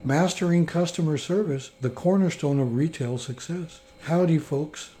Mastering Customer Service, the cornerstone of retail success. Howdy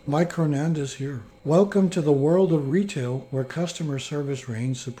folks, Mike Hernandez here. Welcome to the world of retail where customer service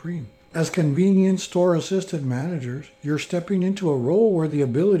reigns supreme. As convenience store assistant managers, you're stepping into a role where the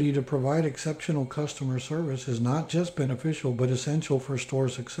ability to provide exceptional customer service is not just beneficial but essential for store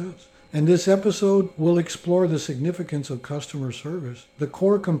success. In this episode, we'll explore the significance of customer service, the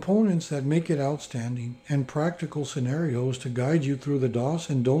core components that make it outstanding, and practical scenarios to guide you through the do's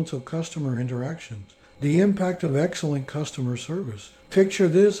and don'ts of customer interactions. The impact of excellent customer service. Picture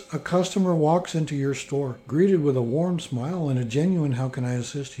this: a customer walks into your store, greeted with a warm smile and a genuine "How can I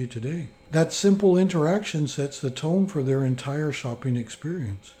assist you today?" That simple interaction sets the tone for their entire shopping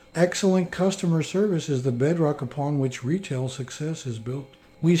experience. Excellent customer service is the bedrock upon which retail success is built.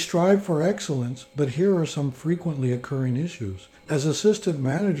 We strive for excellence, but here are some frequently occurring issues. As assistant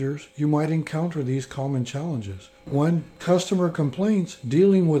managers, you might encounter these common challenges. 1. Customer complaints.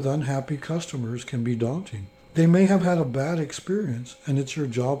 Dealing with unhappy customers can be daunting. They may have had a bad experience, and it's your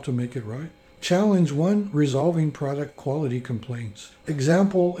job to make it right. Challenge 1. Resolving product quality complaints.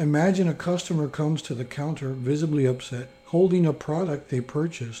 Example: imagine a customer comes to the counter visibly upset, holding a product they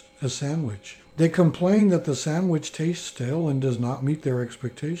purchased, a sandwich. They complain that the sandwich tastes stale and does not meet their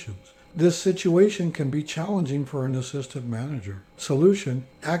expectations. This situation can be challenging for an assistant manager. Solution: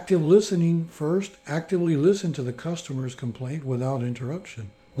 active listening. First, actively listen to the customer's complaint without interruption.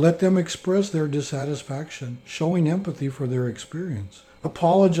 Let them express their dissatisfaction, showing empathy for their experience.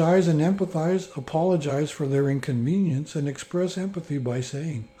 Apologize and empathize. Apologize for their inconvenience and express empathy by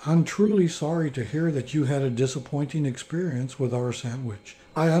saying, "I'm truly sorry to hear that you had a disappointing experience with our sandwich.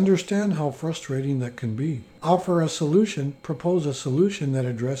 I understand how frustrating that can be." Offer a solution. Propose a solution that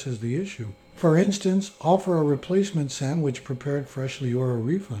addresses the issue. For instance, offer a replacement sandwich prepared freshly or a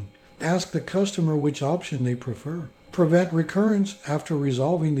refund. Ask the customer which option they prefer. Prevent recurrence. After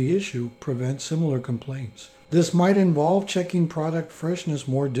resolving the issue, prevent similar complaints. This might involve checking product freshness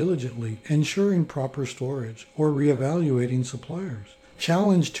more diligently, ensuring proper storage, or reevaluating suppliers.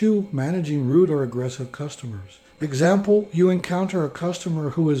 Challenge 2. Managing rude or aggressive customers. Example: you encounter a customer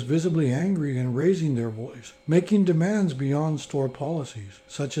who is visibly angry and raising their voice, making demands beyond store policies,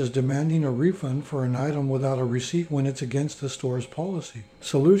 such as demanding a refund for an item without a receipt when it's against the store's policy.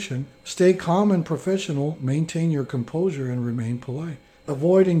 Solution: stay calm and professional, maintain your composure and remain polite.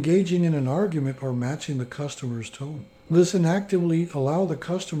 Avoid engaging in an argument or matching the customer's tone. Listen actively, allow the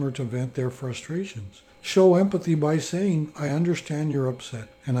customer to vent their frustrations. Show empathy by saying, "I understand you're upset,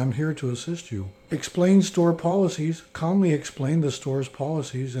 and I'm here to assist you." Explain store policies. Calmly explain the store's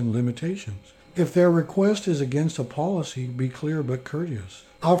policies and limitations. If their request is against a policy, be clear but courteous.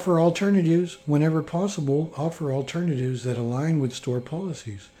 Offer alternatives. Whenever possible, offer alternatives that align with store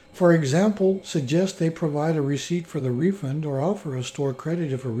policies. For example, suggest they provide a receipt for the refund or offer a store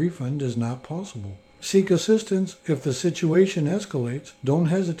credit if a refund is not possible. Seek assistance. If the situation escalates, don't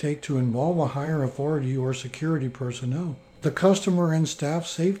hesitate to involve a higher authority or security personnel. The customer and staff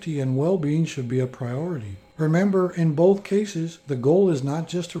safety and well-being should be a priority. Remember, in both cases, the goal is not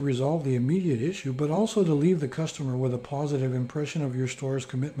just to resolve the immediate issue, but also to leave the customer with a positive impression of your store's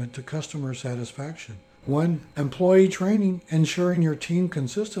commitment to customer satisfaction. 1. Employee training. Ensuring your team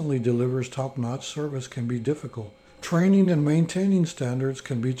consistently delivers top-notch service can be difficult. Training and maintaining standards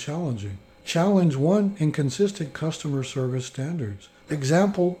can be challenging. Challenge 1. Inconsistent customer service standards.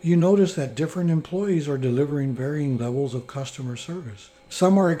 Example: you notice that different employees are delivering varying levels of customer service.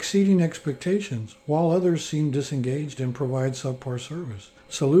 Some are exceeding expectations, while others seem disengaged and provide subpar service.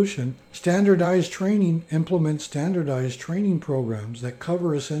 Solution: standardize training. Implement standardized training programs that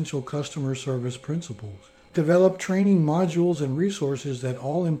cover essential customer service principles. Develop training modules and resources that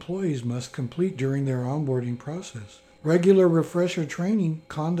all employees must complete during their onboarding process. Regular refresher training.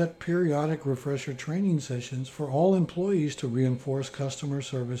 Conduct periodic refresher training sessions for all employees to reinforce customer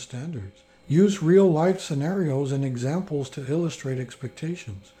service standards. Use real-life scenarios and examples to illustrate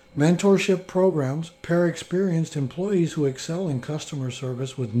expectations. Mentorship programs. Pair experienced employees who excel in customer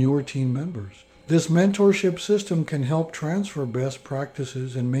service with newer team members. This mentorship system can help transfer best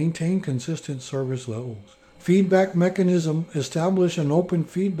practices and maintain consistent service levels. Feedback mechanism. Establish an open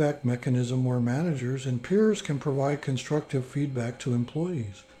feedback mechanism where managers and peers can provide constructive feedback to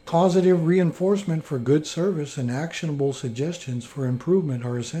employees. Positive reinforcement for good service and actionable suggestions for improvement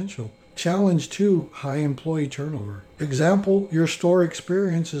are essential. Challenge 2. High employee turnover. Example: your store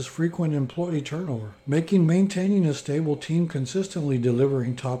experiences frequent employee turnover, making maintaining a stable team consistently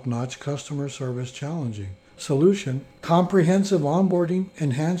delivering top-notch customer service challenging. Solution: comprehensive onboarding.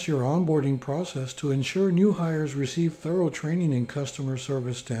 Enhance your onboarding process to ensure new hires receive thorough training in customer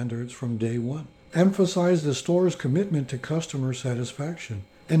service standards from day one. Emphasize the store's commitment to customer satisfaction.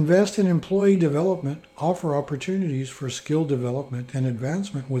 Invest in employee development, offer opportunities for skill development and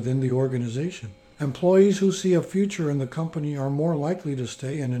advancement within the organization. Employees who see a future in the company are more likely to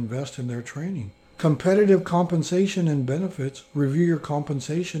stay and invest in their training. Competitive compensation and benefits. Review your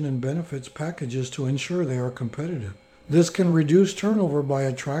compensation and benefits packages to ensure they are competitive. This can reduce turnover by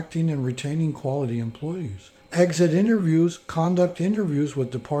attracting and retaining quality employees. Exit interviews. Conduct interviews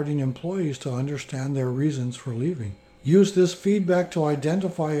with departing employees to understand their reasons for leaving. Use this feedback to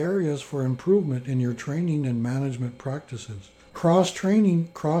identify areas for improvement in your training and management practices. Cross-training.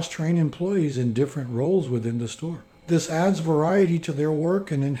 Cross-train employees in different roles within the store. This adds variety to their work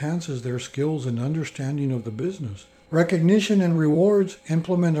and enhances their skills and understanding of the business. Recognition and rewards.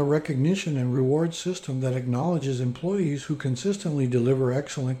 Implement a recognition and reward system that acknowledges employees who consistently deliver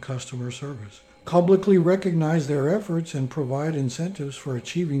excellent customer service. Publicly recognize their efforts and provide incentives for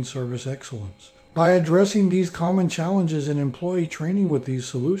achieving service excellence. By addressing these common challenges in employee training with these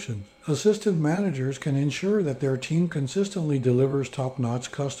solutions, assistant managers can ensure that their team consistently delivers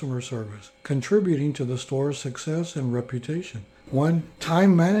top-notch customer service, contributing to the store's success and reputation. 1.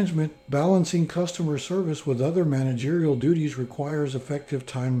 Time management. Balancing customer service with other managerial duties requires effective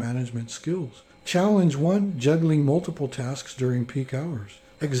time management skills. Challenge 1. Juggling multiple tasks during peak hours.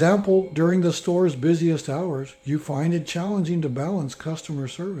 Example, during the store's busiest hours, you find it challenging to balance customer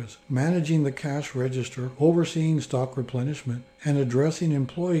service, managing the cash register, overseeing stock replenishment, and addressing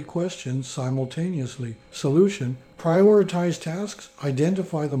employee questions simultaneously. Solution: prioritize tasks,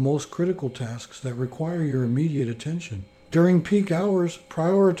 identify the most critical tasks that require your immediate attention. During peak hours,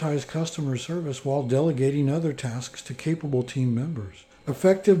 prioritize customer service while delegating other tasks to capable team members.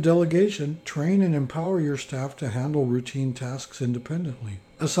 Effective delegation. Train and empower your staff to handle routine tasks independently.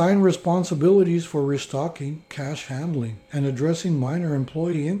 Assign responsibilities for restocking, cash handling, and addressing minor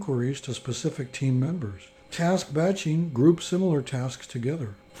employee inquiries to specific team members. Task batching. Group similar tasks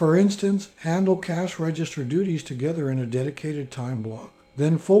together. For instance, handle cash register duties together in a dedicated time block.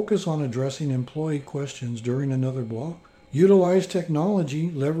 Then focus on addressing employee questions during another block. Utilize technology,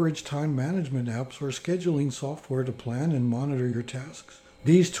 leverage time management apps or scheduling software to plan and monitor your tasks.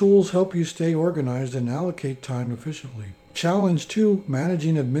 These tools help you stay organized and allocate time efficiently. Challenge 2.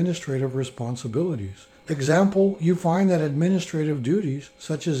 Managing administrative responsibilities. Example, you find that administrative duties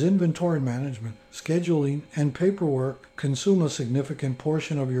such as inventory management, scheduling, and paperwork consume a significant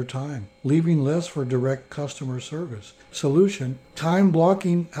portion of your time, leaving less for direct customer service. Solution: time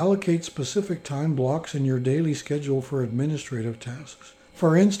blocking. Allocate specific time blocks in your daily schedule for administrative tasks.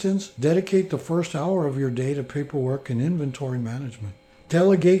 For instance, dedicate the first hour of your day to paperwork and inventory management.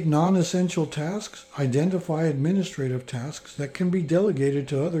 Delegate non-essential tasks. Identify administrative tasks that can be delegated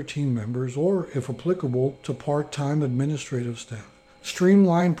to other team members or, if applicable, to part-time administrative staff.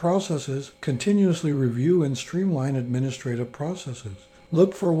 Streamline processes. Continuously review and streamline administrative processes.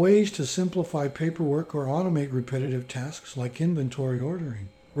 Look for ways to simplify paperwork or automate repetitive tasks like inventory ordering.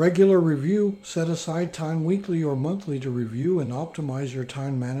 Regular review. Set aside time weekly or monthly to review and optimize your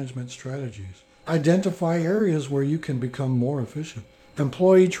time management strategies. Identify areas where you can become more efficient.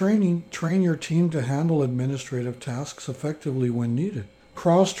 Employee training. Train your team to handle administrative tasks effectively when needed.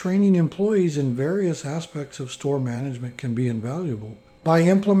 Cross-training employees in various aspects of store management can be invaluable. By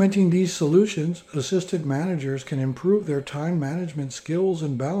implementing these solutions, assistant managers can improve their time management skills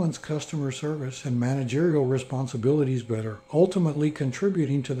and balance customer service and managerial responsibilities better, ultimately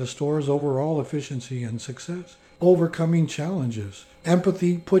contributing to the store's overall efficiency and success. Overcoming challenges.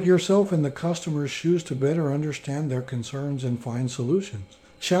 Empathy. Put yourself in the customer's shoes to better understand their concerns and find solutions.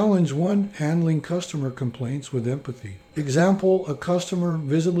 Challenge 1. Handling customer complaints with empathy. Example, a customer,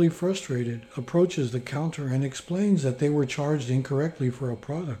 visibly frustrated, approaches the counter and explains that they were charged incorrectly for a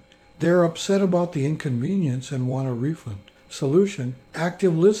product. They're upset about the inconvenience and want a refund. Solution: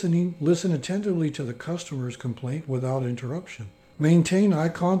 active listening. Listen attentively to the customer's complaint without interruption. Maintain eye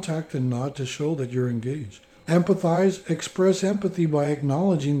contact and nod to show that you're engaged. Empathize. Express empathy by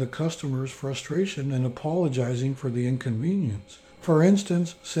acknowledging the customer's frustration and apologizing for the inconvenience. For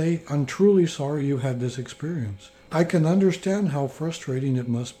instance, say, "I'm truly sorry you had this experience. I can understand how frustrating it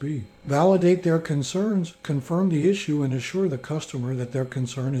must be." Validate their concerns, confirm the issue, and assure the customer that their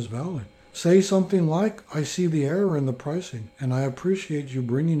concern is valid. Say something like, "I see the error in the pricing, and I appreciate you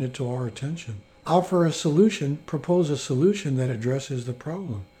bringing it to our attention." Offer a solution. Propose a solution that addresses the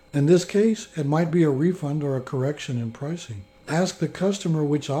problem. In this case, it might be a refund or a correction in pricing. Ask the customer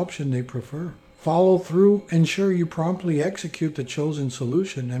which option they prefer. Follow through. Ensure you promptly execute the chosen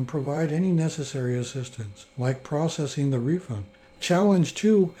solution and provide any necessary assistance, like processing the refund. Challenge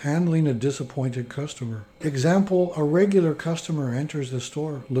 2. Handling a disappointed customer. Example, a regular customer enters the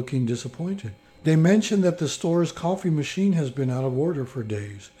store looking disappointed. They mention that the store's coffee machine has been out of order for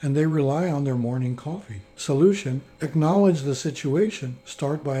days and they rely on their morning coffee. Solution: acknowledge the situation.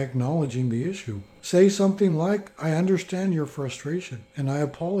 Start by acknowledging the issue. Say something like, "I understand your frustration and I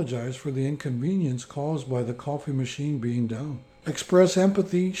apologize for the inconvenience caused by the coffee machine being down." Express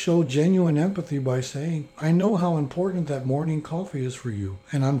empathy. Show genuine empathy by saying, "I know how important that morning coffee is for you,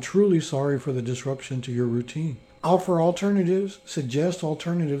 and I'm truly sorry for the disruption to your routine." Offer alternatives. Suggest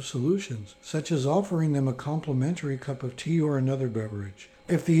alternative solutions, such as offering them a complimentary cup of tea or another beverage.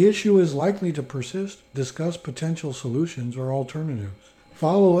 If the issue is likely to persist, discuss potential solutions or alternatives.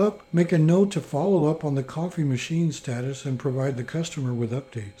 Follow up. Make a note to follow up on the coffee machine status and provide the customer with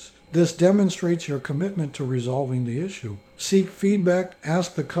updates. This demonstrates your commitment to resolving the issue. Seek feedback.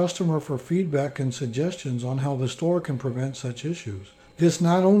 Ask the customer for feedback and suggestions on how the store can prevent such issues. This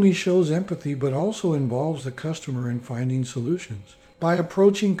not only shows empathy but also involves the customer in finding solutions. By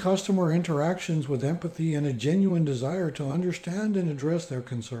approaching customer interactions with empathy and a genuine desire to understand and address their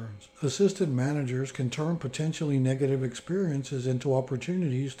concerns, assistant managers can turn potentially negative experiences into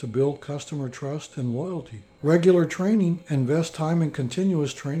opportunities to build customer trust and loyalty. Regular training. Invest time in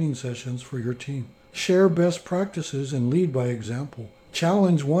continuous training sessions for your team. Share best practices and lead by example.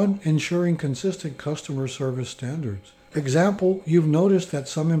 Challenge 1. Ensuring consistent customer service standards. Example: you've noticed that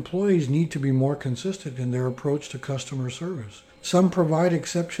some employees need to be more consistent in their approach to customer service. Some provide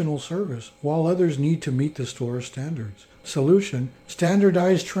exceptional service, while others need to meet the store's standards. Solution: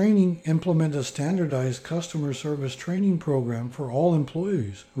 standardized training. Implement a standardized customer service training program for all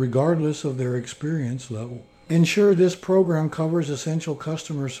employees, regardless of their experience level. Ensure this program covers essential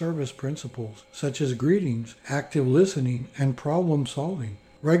customer service principles, such as greetings, active listening, and problem solving.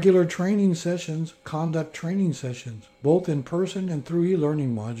 Regular training sessions. Conduct training sessions, both in person and through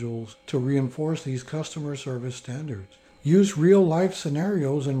e-learning modules, to reinforce these customer service standards. Use real-life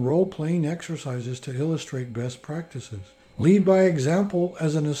scenarios and role-playing exercises to illustrate best practices. Lead by example.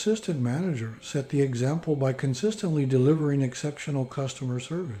 As an assistant manager, set the example by consistently delivering exceptional customer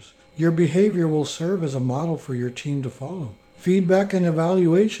service. Your behavior will serve as a model for your team to follow. Feedback and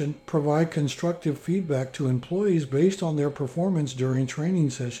evaluation. Provide constructive feedback to employees based on their performance during training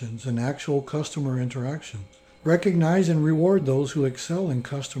sessions and actual customer interactions. Recognize and reward those who excel in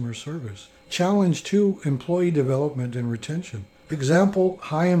customer service. Challenge 2. Employee development and retention. Example: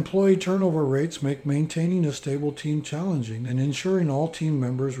 high employee turnover rates make maintaining a stable team challenging and ensuring all team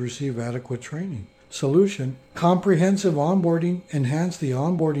members receive adequate training. Solution: comprehensive onboarding. Enhance the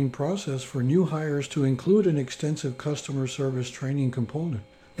onboarding process for new hires to include an extensive customer service training component.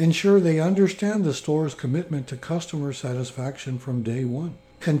 Ensure they understand the store's commitment to customer satisfaction from day one.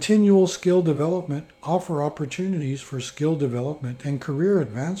 Continual skill development. Offer opportunities for skill development and career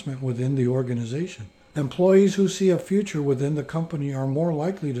advancement within the organization. Employees who see a future within the company are more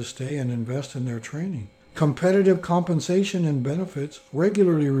likely to stay and invest in their training. Competitive compensation and benefits.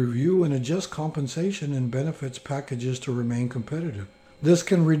 Regularly review and adjust compensation and benefits packages to remain competitive. This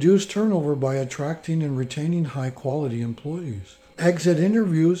can reduce turnover by attracting and retaining high-quality employees. Exit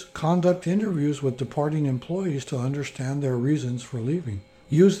interviews. Conduct interviews with departing employees to understand their reasons for leaving.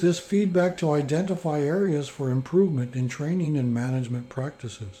 Use this feedback to identify areas for improvement in training and management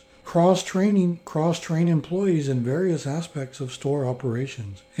practices. Cross-training. Cross-train employees in various aspects of store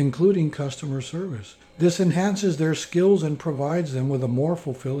operations, including customer service. This enhances their skills and provides them with a more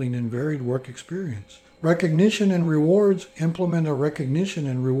fulfilling and varied work experience. Recognition and rewards. Implement a recognition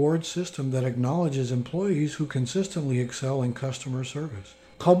and reward system that acknowledges employees who consistently excel in customer service.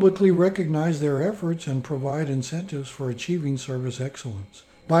 Publicly recognize their efforts and provide incentives for achieving service excellence.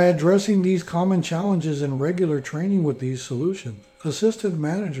 By addressing these common challenges in regular training with these solutions, assistant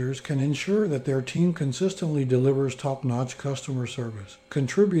managers can ensure that their team consistently delivers top-notch customer service,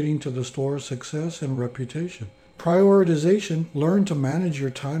 contributing to the store's success and reputation. Prioritization. Learn to manage your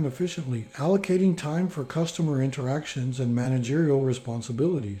time efficiently, allocating time for customer interactions and managerial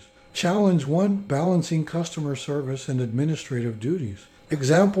responsibilities. Challenge 1. Balancing customer service and administrative duties.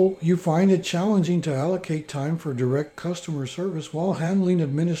 Example: you find it challenging to allocate time for direct customer service while handling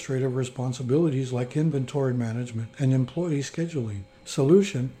administrative responsibilities like inventory management and employee scheduling.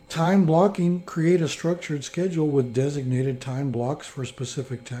 Solution: time blocking. Create a structured schedule with designated time blocks for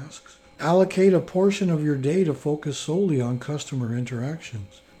specific tasks. Allocate a portion of your day to focus solely on customer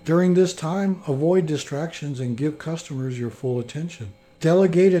interactions. During this time, avoid distractions and give customers your full attention.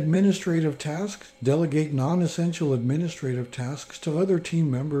 Delegate administrative tasks. Delegate non-essential administrative tasks to other team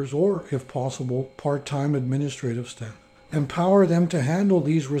members or, if possible, part-time administrative staff. Empower them to handle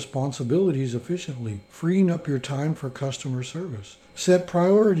these responsibilities efficiently, freeing up your time for customer service. Set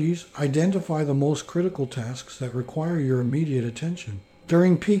priorities. Identify the most critical tasks that require your immediate attention.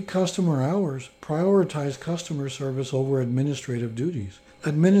 During peak customer hours, prioritize customer service over administrative duties.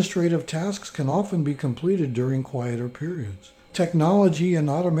 Administrative tasks can often be completed during quieter periods. Technology and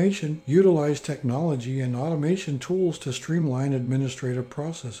automation. Utilize technology and automation tools to streamline administrative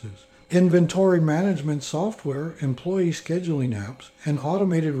processes. Inventory management software, employee scheduling apps, and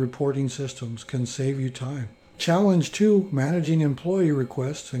automated reporting systems can save you time. Challenge 2. Managing employee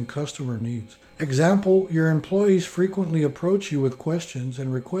requests and customer needs. Example, your employees frequently approach you with questions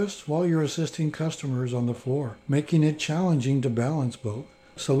and requests while you're assisting customers on the floor, making it challenging to balance both.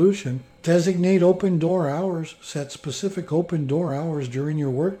 Solution: designate open door hours. Set specific open door hours during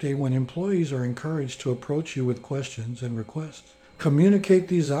your workday when employees are encouraged to approach you with questions and requests. Communicate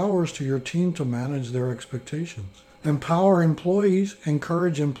these hours to your team to manage their expectations. Empower employees.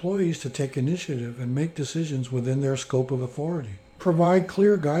 Encourage employees to take initiative and make decisions within their scope of authority. Provide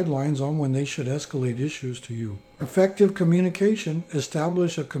clear guidelines on when they should escalate issues to you. Effective communication.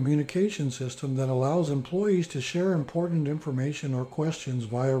 Establish a communication system that allows employees to share important information or questions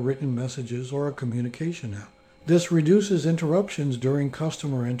via written messages or a communication app. This reduces interruptions during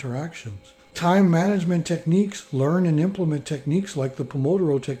customer interactions. Time management techniques. Learn and implement techniques like the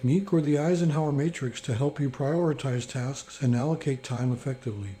Pomodoro technique or the Eisenhower matrix to help you prioritize tasks and allocate time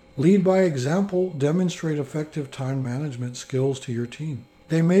effectively. Lead by example. Demonstrate effective time management skills to your team.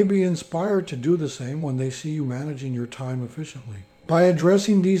 They may be inspired to do the same when they see you managing your time efficiently. By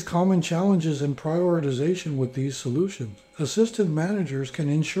addressing these common challenges and prioritization with these solutions, assistant managers can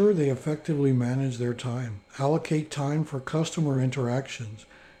ensure they effectively manage their time, allocate time for customer interactions,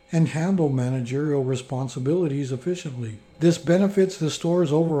 and handle managerial responsibilities efficiently. This benefits the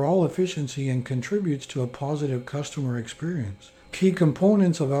store's overall efficiency and contributes to a positive customer experience. Key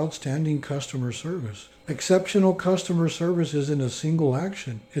components of outstanding customer service. Exceptional customer service isn't a single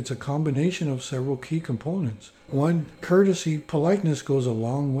action. It's a combination of several key components. 1. Courtesy. Politeness goes a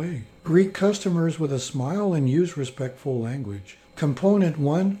long way. Greet customers with a smile and use respectful language. Component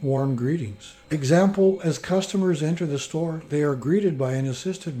 1. Warm greetings. Example, as customers enter the store, they are greeted by an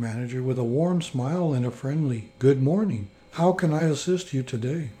assistant manager with a warm smile and a friendly, "Good morning. How can I assist you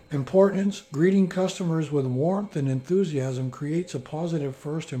today?" Importance: greeting customers with warmth and enthusiasm creates a positive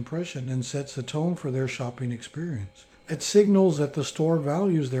first impression and sets the tone for their shopping experience. It signals that the store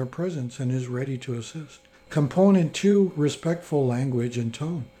values their presence and is ready to assist. Component 2. Respectful language and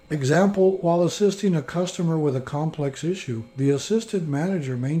tone. Example, while assisting a customer with a complex issue, the assistant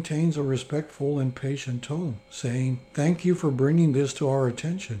manager maintains a respectful and patient tone, saying, "Thank you for bringing this to our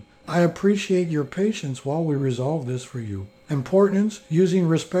attention. I appreciate your patience while we resolve this for you." Importance: using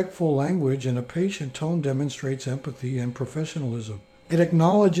respectful language and a patient tone demonstrates empathy and professionalism. It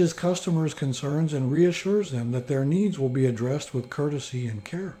acknowledges customers' concerns and reassures them that their needs will be addressed with courtesy and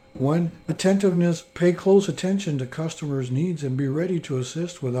care. 1. Attentiveness. Pay close attention to customers' needs and be ready to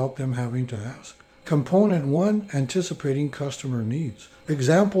assist without them having to ask. Component 1. Anticipating customer needs.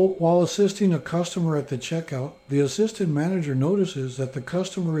 Example, while assisting a customer at the checkout, the assistant manager notices that the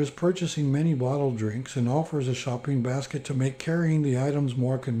customer is purchasing many bottled drinks and offers a shopping basket to make carrying the items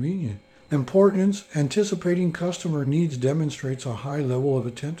more convenient. Importance: anticipating customer needs demonstrates a high level of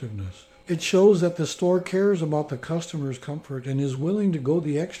attentiveness. It shows that the store cares about the customer's comfort and is willing to go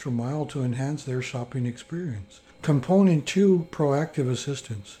the extra mile to enhance their shopping experience. Component 2. Proactive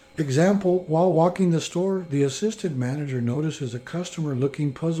assistance. Example, while walking the store, the assistant manager notices a customer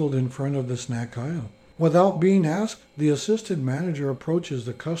looking puzzled in front of the snack aisle. Without being asked, the assistant manager approaches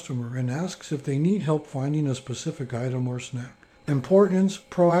the customer and asks if they need help finding a specific item or snack. Importance: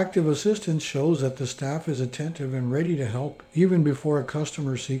 proactive assistance shows that the staff is attentive and ready to help even before a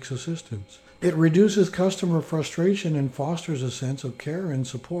customer seeks assistance. It reduces customer frustration and fosters a sense of care and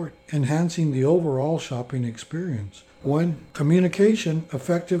support, enhancing the overall shopping experience. 1. Communication.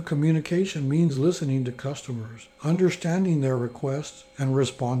 Effective communication means listening to customers, understanding their requests, and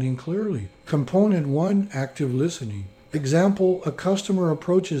responding clearly. Component 1. Active listening. Example, a customer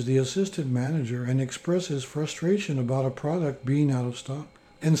approaches the assistant manager and expresses frustration about a product being out of stock.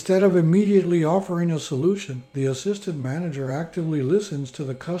 Instead of immediately offering a solution, the assistant manager actively listens to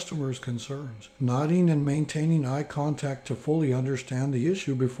the customer's concerns, nodding and maintaining eye contact to fully understand the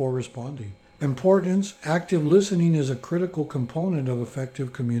issue before responding. Importance: active listening is a critical component of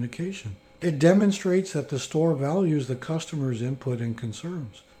effective communication. It demonstrates that the store values the customer's input and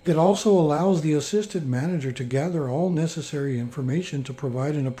concerns. It also allows the assistant manager to gather all necessary information to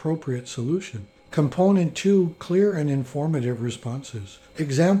provide an appropriate solution. Component 2. Clear and informative responses.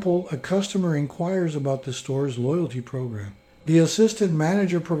 Example, a customer inquires about the store's loyalty program. The assistant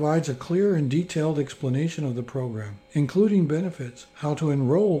manager provides a clear and detailed explanation of the program, including benefits, how to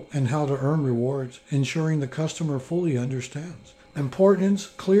enroll, and how to earn rewards, ensuring the customer fully understands. Importance: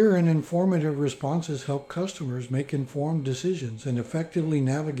 clear and informative responses help customers make informed decisions and effectively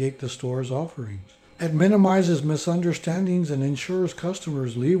navigate the store's offerings. It minimizes misunderstandings and ensures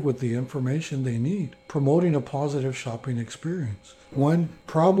customers leave with the information they need, promoting a positive shopping experience. 1.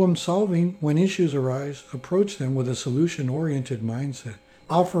 Problem solving: when issues arise, approach them with a solution-oriented mindset.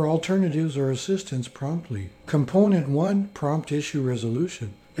 Offer alternatives or assistance promptly. Component 1. Prompt issue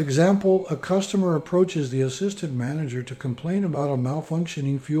resolution. Example: a customer approaches the assistant manager to complain about a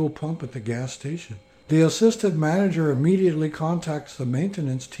malfunctioning fuel pump at the gas station. The assistant manager immediately contacts the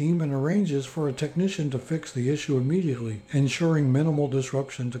maintenance team and arranges for a technician to fix the issue immediately, ensuring minimal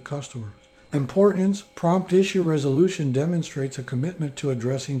disruption to customers. Importance: prompt issue resolution demonstrates a commitment to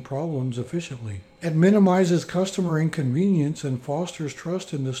addressing problems efficiently. It minimizes customer inconvenience and fosters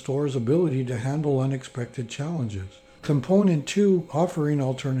trust in the store's ability to handle unexpected challenges. Component 2. Offering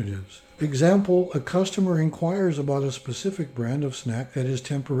alternatives. Example: a customer inquires about a specific brand of snack that is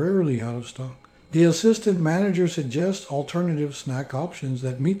temporarily out of stock. The assistant manager suggests alternative snack options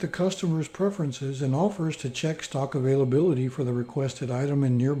that meet the customer's preferences and offers to check stock availability for the requested item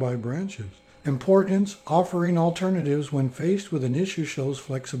in nearby branches. Importance: offering alternatives when faced with an issue shows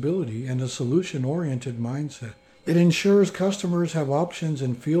flexibility and a solution-oriented mindset. It ensures customers have options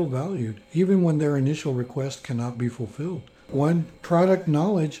and feel valued, even when their initial request cannot be fulfilled. 1. Product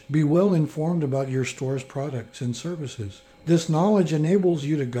knowledge: be well informed about your store's products and services. This knowledge enables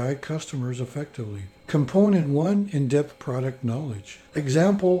you to guide customers effectively. Component 1. In-depth product knowledge.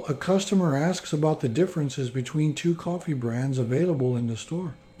 Example: a customer asks about the differences between two coffee brands available in the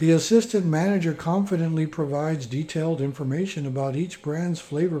store. The assistant manager confidently provides detailed information about each brand's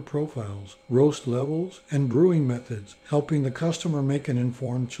flavor profiles, roast levels, and brewing methods, helping the customer make an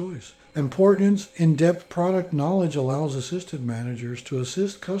informed choice. Importance: in-depth product knowledge allows assistant managers to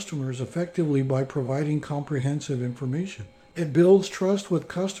assist customers effectively by providing comprehensive information. It builds trust with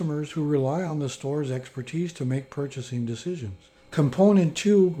customers who rely on the store's expertise to make purchasing decisions. Component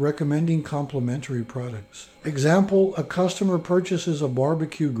 2. Recommending complementary products. Example: a customer purchases a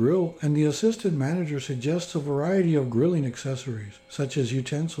barbecue grill and the assistant manager suggests a variety of grilling accessories, such as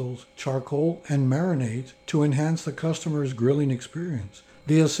utensils, charcoal, and marinades, to enhance the customer's grilling experience.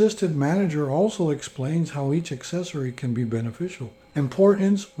 The assistant manager also explains how each accessory can be beneficial.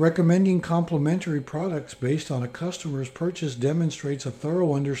 Importance: recommending complementary products based on a customer's purchase demonstrates a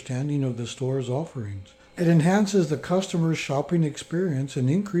thorough understanding of the store's offerings. It enhances the customer's shopping experience and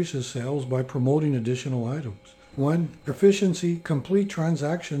increases sales by promoting additional items. 1. Efficiency: complete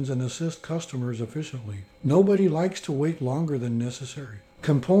transactions and assist customers efficiently. Nobody likes to wait longer than necessary.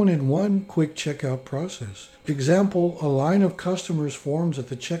 Component 1. Quick checkout process. Example: a line of customers forms at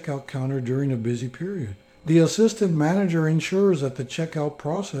the checkout counter during a busy period. The assistant manager ensures that the checkout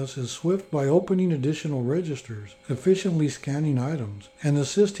process is swift by opening additional registers, efficiently scanning items, and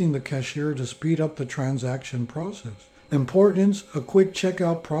assisting the cashier to speed up the transaction process. Importance: a quick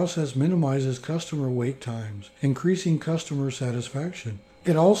checkout process minimizes customer wait times, increasing customer satisfaction.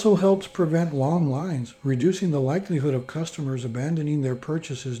 It also helps prevent long lines, reducing the likelihood of customers abandoning their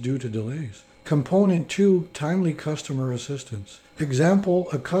purchases due to delays. Component 2. Timely customer assistance. Example: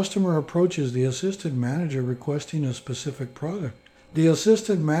 a customer approaches the assistant manager requesting a specific product. The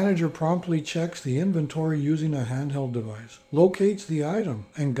assistant manager promptly checks the inventory using a handheld device, locates the item,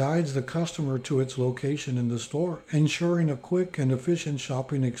 and guides the customer to its location in the store, ensuring a quick and efficient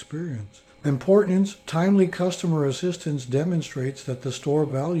shopping experience. Importance: timely customer assistance demonstrates that the store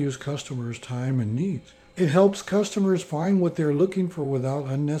values customers' time and needs. It helps customers find what they're looking for without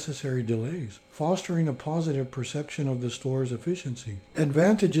unnecessary delays, fostering a positive perception of the store's efficiency.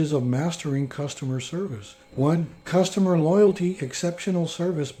 Advantages of mastering customer service. 1. Customer loyalty: exceptional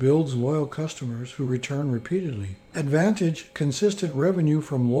service builds loyal customers who return repeatedly. Advantage: consistent revenue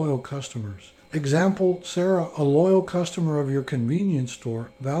from loyal customers. Example: Sarah, a loyal customer of your convenience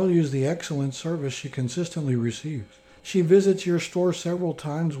store, values the excellent service she consistently receives. She visits your store several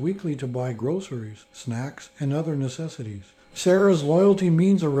times weekly to buy groceries, snacks, and other necessities. Sarah's loyalty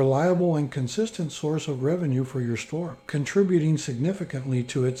means a reliable and consistent source of revenue for your store, contributing significantly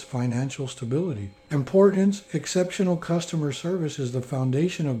to its financial stability. Importance: exceptional customer service is the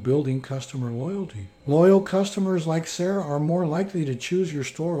foundation of building customer loyalty. Loyal customers like Sarah are more likely to choose your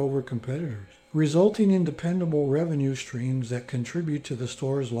store over competitors, resulting in dependable revenue streams that contribute to the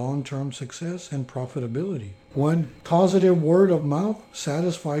store's long-term success and profitability. 1. Positive word of mouth: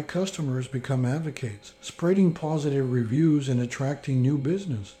 satisfied customers become advocates, spreading positive reviews and attracting new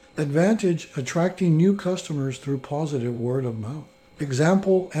business. Advantage: attracting new customers through positive word of mouth.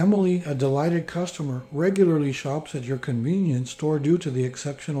 Example: Emily, a delighted customer, regularly shops at your convenience store due to the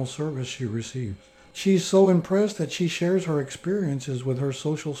exceptional service she receives. She's so impressed that she shares her experiences with her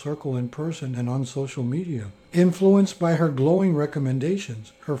social circle in person and on social media. Influenced by her glowing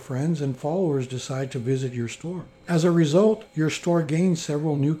recommendations, her friends and followers decide to visit your store. As a result, your store gains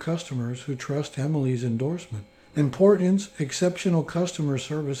several new customers who trust Emily's endorsement. Importance: exceptional customer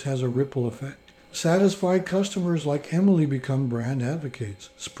service has a ripple effect. Satisfied customers like Emily become brand advocates,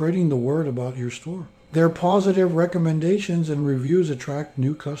 spreading the word about your store. Their positive recommendations and reviews attract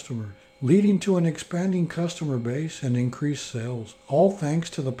new customers, leading to an expanding customer base and increased sales, all thanks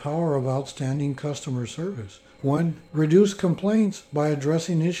to the power of outstanding customer service. 1. Reduce complaints. By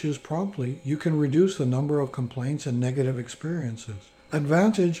addressing issues promptly, you can reduce the number of complaints and negative experiences.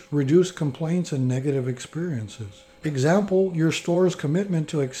 Advantage: reduce complaints and negative experiences. Example: your store's commitment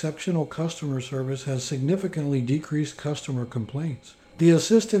to exceptional customer service has significantly decreased customer complaints. The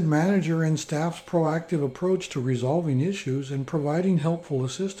assistant manager and staff's proactive approach to resolving issues and providing helpful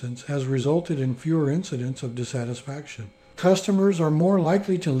assistance has resulted in fewer incidents of dissatisfaction. Customers are more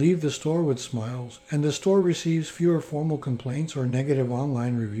likely to leave the store with smiles, and the store receives fewer formal complaints or negative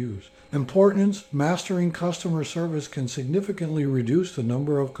online reviews. Importance: mastering customer service can significantly reduce the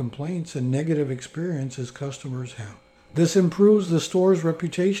number of complaints and negative experiences customers have. This improves the store's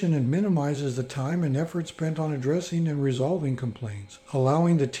reputation and minimizes the time and effort spent on addressing and resolving complaints,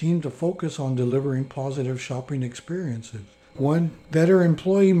 allowing the team to focus on delivering positive shopping experiences. 1. Better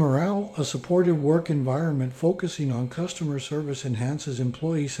employee morale. A supportive work environment focusing on customer service enhances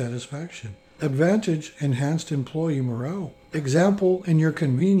employee satisfaction. Advantage: enhanced employee morale. Example: in your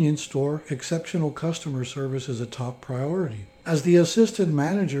convenience store, exceptional customer service is a top priority. As the assistant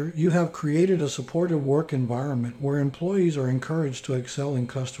manager, you have created a supportive work environment where employees are encouraged to excel in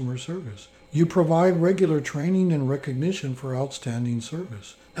customer service. You provide regular training and recognition for outstanding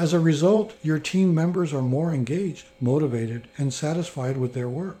service. As a result, your team members are more engaged, motivated, and satisfied with their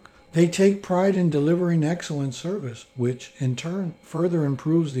work. They take pride in delivering excellent service, which, in turn, further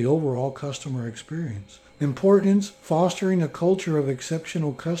improves the overall customer experience. Importance: fostering a culture of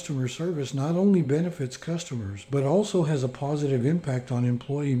exceptional customer service not only benefits customers, but also has a positive impact on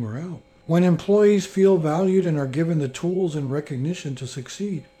employee morale. When employees feel valued and are given the tools and recognition to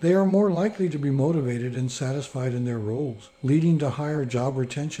succeed, they are more likely to be motivated and satisfied in their roles, leading to higher job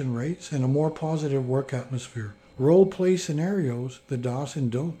retention rates and a more positive work atmosphere. Role play scenarios: the do's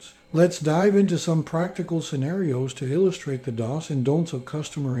and don'ts. Let's dive into some practical scenarios to illustrate the do's and don'ts of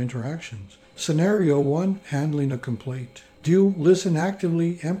customer interactions. Scenario 1: handling a complaint. Do: listen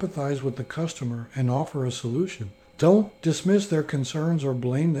actively, empathize with the customer, and offer a solution. Don't: dismiss their concerns or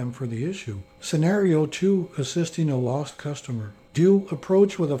blame them for the issue. Scenario 2: assisting a lost customer. Do: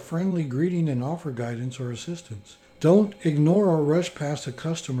 approach with a friendly greeting and offer guidance or assistance. Don't: ignore or rush past a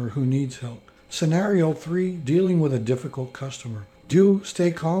customer who needs help. Scenario 3: dealing with a difficult customer. Do: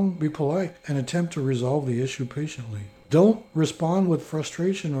 stay calm, be polite, and attempt to resolve the issue patiently. Don't: respond with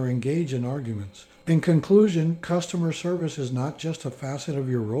frustration or engage in arguments. In conclusion, customer service is not just a facet of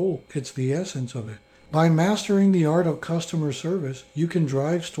your role, it's the essence of it. By mastering the art of customer service, you can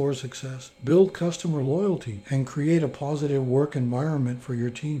drive store success, build customer loyalty, and create a positive work environment for your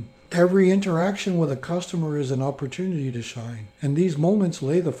team. Every interaction with a customer is an opportunity to shine, and these moments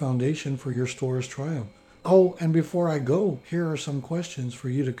lay the foundation for your store's triumph. Oh, and before I go, here are some questions for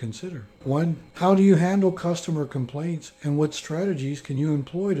you to consider. 1. How do you handle customer complaints, and what strategies can you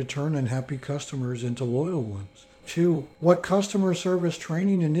employ to turn unhappy customers into loyal ones? 2. What customer service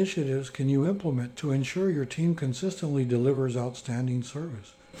training initiatives can you implement to ensure your team consistently delivers outstanding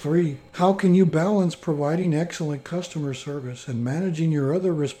service? 3. How can you balance providing excellent customer service and managing your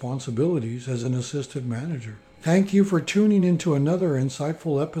other responsibilities as an assistant manager? Thank you for tuning into another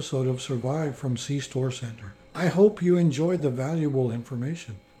insightful episode of Survive from C-Store Center. I hope you enjoyed the valuable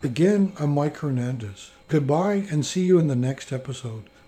information. Again, I'm Mike Hernandez. Goodbye and see you in the next episode.